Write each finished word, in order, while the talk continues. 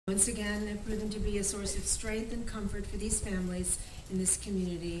Once again, have proven to be a source of strength and comfort for these families in this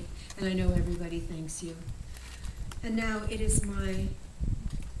community, and I know everybody thanks you. And now it is my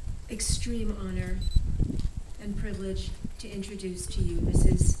extreme honor and privilege to introduce to you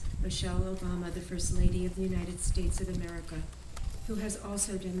Mrs. Michelle Obama, the First Lady of the United States of America, who has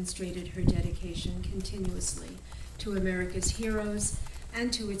also demonstrated her dedication continuously to America's heroes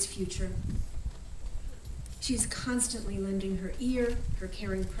and to its future. She's constantly lending her ear, her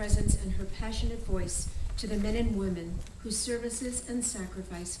caring presence, and her passionate voice to the men and women whose services and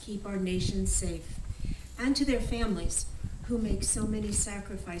sacrifice keep our nation safe, and to their families who make so many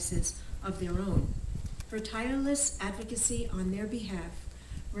sacrifices of their own. Her tireless advocacy on their behalf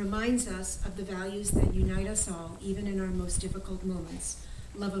reminds us of the values that unite us all, even in our most difficult moments: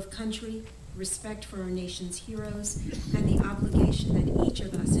 love of country, respect for our nation's heroes, and the obligation that each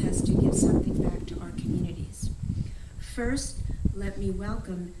of us has to give something back to our communities. First, let me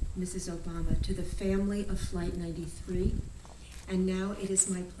welcome Mrs. Obama to the family of Flight 93. And now it is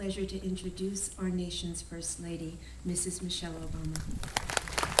my pleasure to introduce our nation's First Lady, Mrs. Michelle Obama.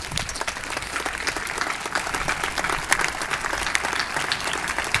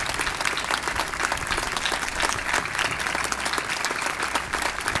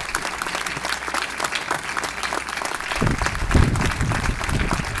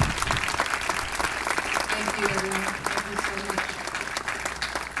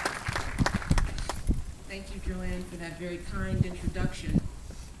 Very kind introduction.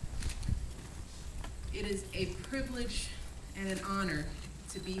 It is a privilege and an honor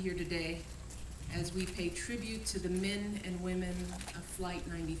to be here today as we pay tribute to the men and women of Flight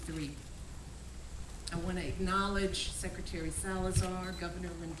 93. I want to acknowledge Secretary Salazar,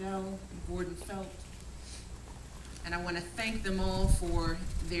 Governor Rendell, and Gordon Felt, and I want to thank them all for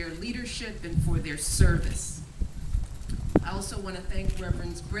their leadership and for their service. I also want to thank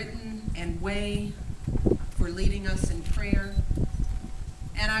Reverends Britton and Way for leading us in prayer.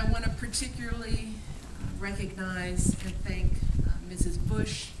 And I want to particularly recognize and thank Mrs.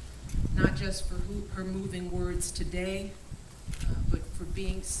 Bush, not just for her moving words today, but for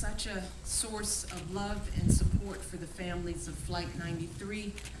being such a source of love and support for the families of Flight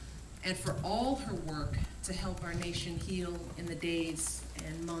 93, and for all her work to help our nation heal in the days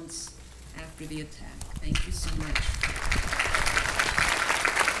and months after the attack. Thank you so much.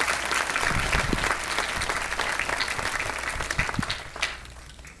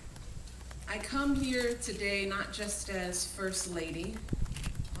 I come here today not just as First Lady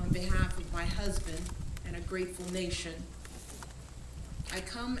on behalf of my husband and a grateful nation. I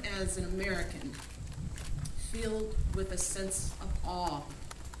come as an American filled with a sense of awe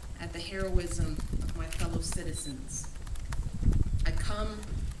at the heroism of my fellow citizens. I come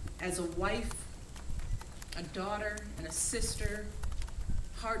as a wife, a daughter, and a sister,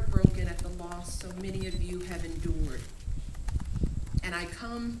 heartbroken at the loss so many of you have endured. And I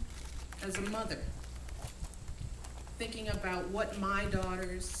come as a mother, thinking about what my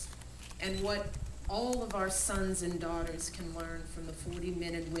daughters and what all of our sons and daughters can learn from the 40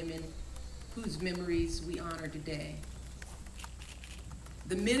 men and women whose memories we honor today.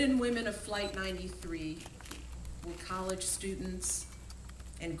 The men and women of Flight 93 were college students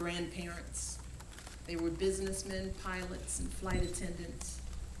and grandparents. They were businessmen, pilots, and flight attendants.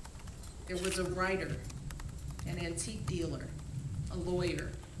 There was a writer, an antique dealer, a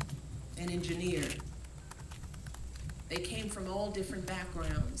lawyer, an engineer. They came from all different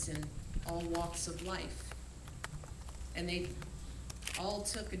backgrounds and all walks of life. And they all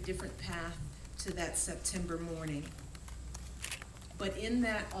took a different path to that September morning. But in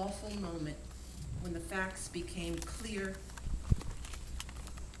that awful moment, when the facts became clear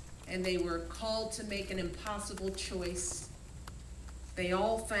and they were called to make an impossible choice, they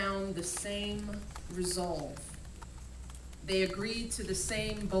all found the same resolve. They agreed to the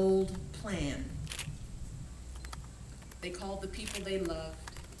same bold plan. They called the people they loved,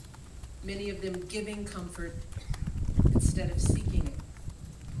 many of them giving comfort instead of seeking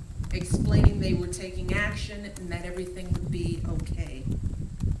it, explaining they were taking action and that everything would be okay.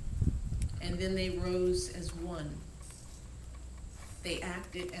 And then they rose as one. They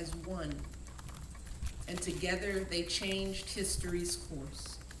acted as one. And together they changed history's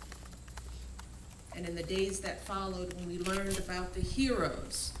course. And in the days that followed, when we learned about the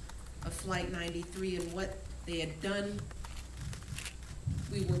heroes of Flight 93 and what they had done,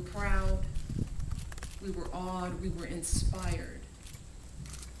 we were proud, we were awed, we were inspired.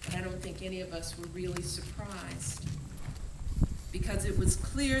 But I don't think any of us were really surprised, because it was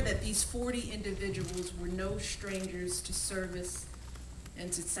clear that these 40 individuals were no strangers to service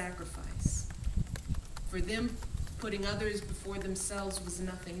and to sacrifice. For them Putting others before themselves was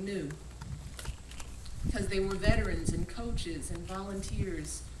nothing new, because they were veterans and coaches and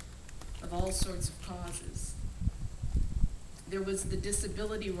volunteers of all sorts of causes. There was the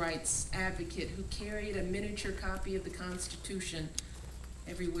disability rights advocate who carried a miniature copy of the Constitution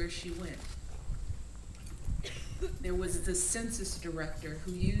everywhere she went. There was the census director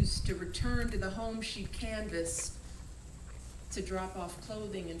who used to return to the home she'd canvassed to drop off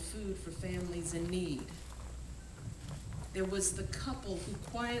clothing and food for families in need. There was the couple who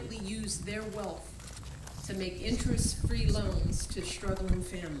quietly used their wealth to make interest-free loans to struggling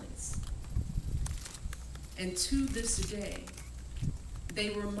families. And to this day,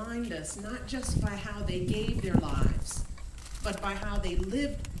 they remind us not just by how they gave their lives, but by how they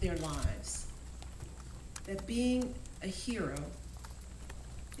lived their lives, that being a hero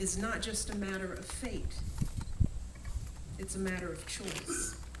is not just a matter of fate, it's a matter of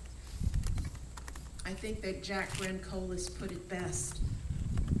choice. I think that Jack Brancolis put it best.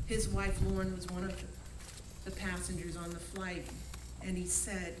 His wife Lauren was one of the passengers on the flight, and he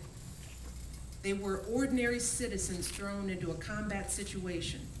said, they were ordinary citizens thrown into a combat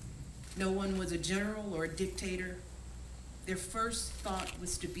situation. No one was a general or a dictator. Their first thought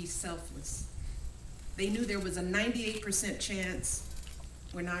was to be selfless. They knew there was a 98% chance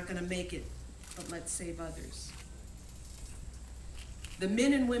we're not going to make it, but let's save others. The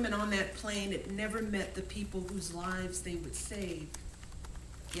men and women on that plane had never met the people whose lives they would save,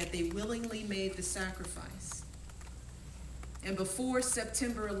 yet they willingly made the sacrifice. And before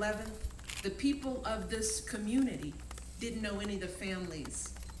September 11th, the people of this community didn't know any of the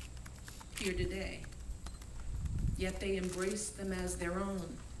families here today, yet they embraced them as their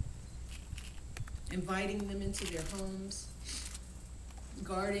own, inviting them into their homes,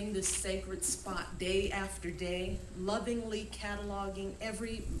 guarding this sacred spot day after day, lovingly cataloging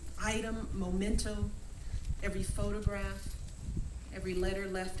every item, memento, every photograph, every letter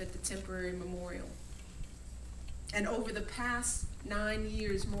left at the temporary memorial. And over the past 9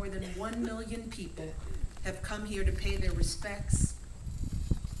 years, more than 1 million people have come here to pay their respects,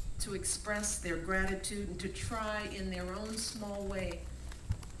 to express their gratitude, and to try in their own small way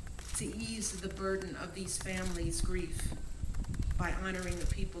to ease the burden of these families' grief by honoring the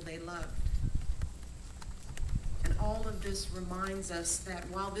people they loved. And all of this reminds us that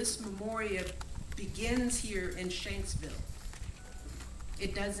while this memorial begins here in Shanksville,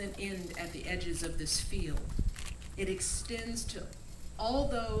 it doesn't end at the edges of this field. It extends to all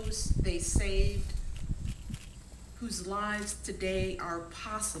those they saved, whose lives today are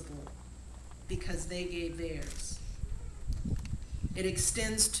possible because they gave theirs. It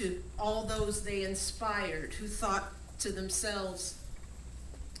extends to all those they inspired, who thought to themselves,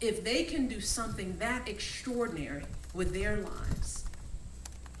 if they can do something that extraordinary with their lives,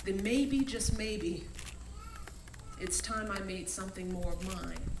 then maybe, just maybe, it's time I made something more of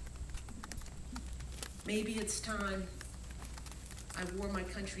mine. Maybe it's time I wore my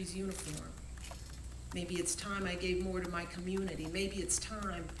country's uniform. Maybe it's time I gave more to my community. Maybe it's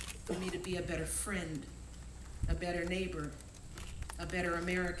time for me to be a better friend, a better neighbor, a better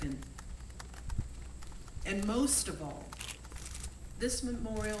American. And most of all, this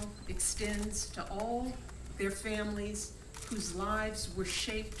memorial extends to all their families whose lives were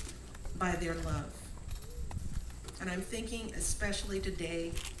shaped by their love. And I'm thinking especially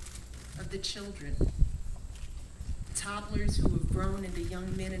today of the children, toddlers who have grown into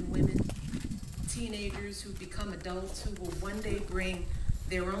young men and women, teenagers who become adults who will one day bring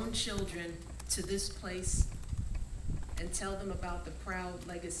their own children to this place and tell them about the proud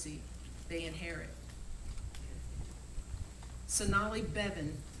legacy they inherit. Sonali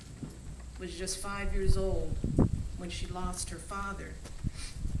Bevan was just 5 years old when she lost her father.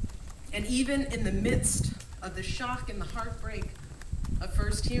 And even in the midst of the shock and the heartbreak of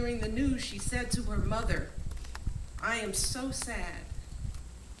first hearing the news, she said to her mother, "I am so sad,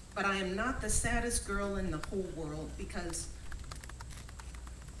 but I am not the saddest girl in the whole world, because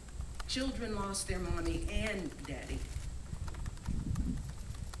children lost their mommy and daddy."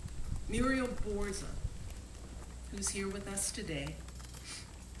 Muriel Borza, who's here with us today,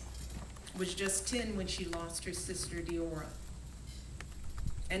 was just 10 when she lost her sister Diora.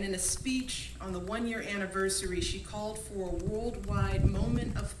 And in a speech on the 1-year anniversary, she called for a worldwide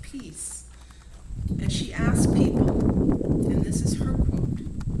moment of peace. And she asked people, and this is her quote,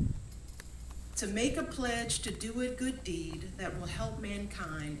 to make a pledge to do a good deed that will help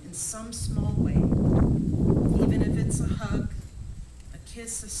mankind in some small way, even if it's a hug, a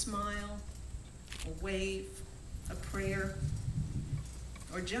kiss, a smile, a wave, a prayer,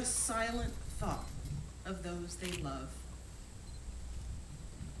 or just silent thought of those they love.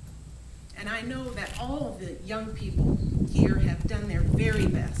 And I know that all of the young people here have done their very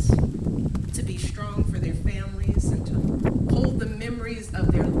best to be strong for their families and to hold the memories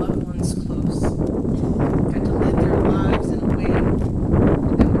of their loved ones close and to live their lives in a way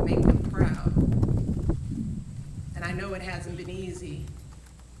that would make them proud. And I know it hasn't been easy.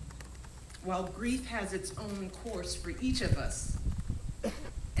 While grief has its own course for each of us,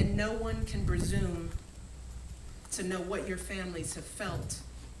 and no one can presume to know what your families have felt,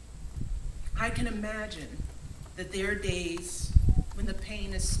 I can imagine that there are days when the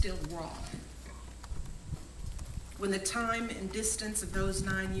pain is still raw, when the time and distance of those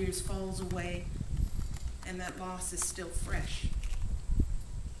 9 years falls away and that loss is still fresh.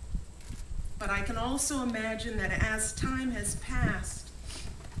 But I can also imagine that as time has passed,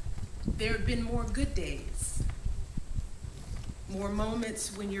 there have been more good days, more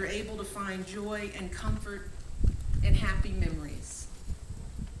moments when you're able to find joy and comfort and happy memories.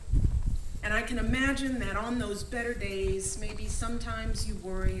 And I can imagine that on those better days, maybe sometimes you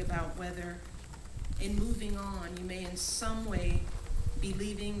worry about whether in moving on, you may in some way be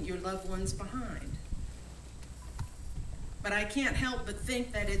leaving your loved ones behind. But I can't help but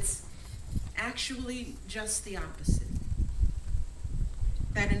think that it's actually just the opposite.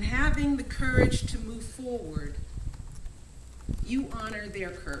 That in having the courage to move forward, you honor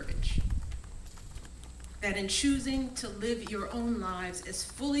their courage. That in choosing to live your own lives as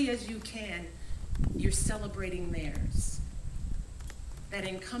fully as you can, you're celebrating theirs. That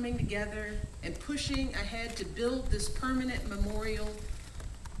in coming together and pushing ahead to build this permanent memorial,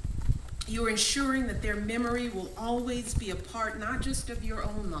 you're ensuring that their memory will always be a part not just of your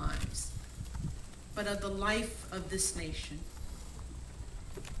own lives, but of the life of this nation.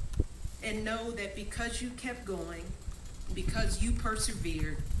 And know that because you kept going, because you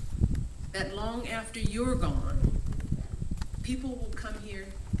persevered, that long after you're gone, people will come here,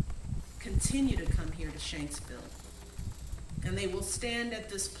 continue to come here to Shanksville. And they will stand at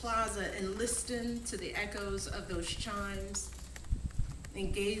this plaza and listen to the echoes of those chimes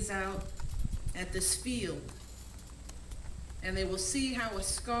and gaze out at this field. And they will see how a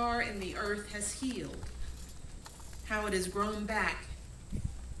scar in the earth has healed, how it has grown back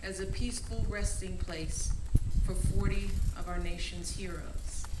as a peaceful resting place for 40 of our nation's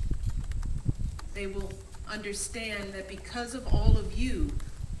heroes. They will understand that because of all of you,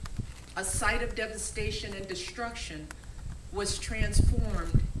 a site of devastation and destruction was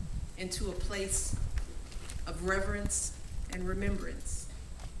transformed into a place of reverence and remembrance.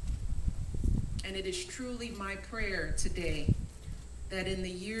 And it is truly my prayer today that in the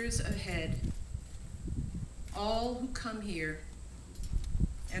years ahead, all who come here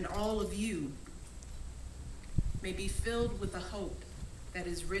and all of you may be filled with the hope that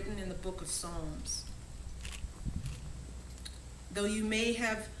is written in the book of Psalms. Though you may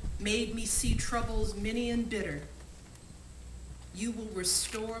have made me see troubles many and bitter, you will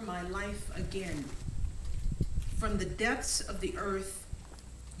restore my life again. From the depths of the earth,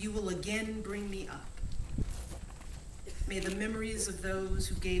 you will again bring me up. May the memories of those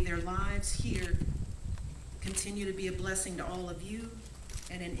who gave their lives here continue to be a blessing to all of you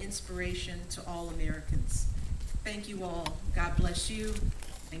and an inspiration to all Americans. Thank you all. God bless you,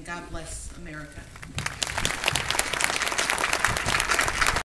 and God bless America.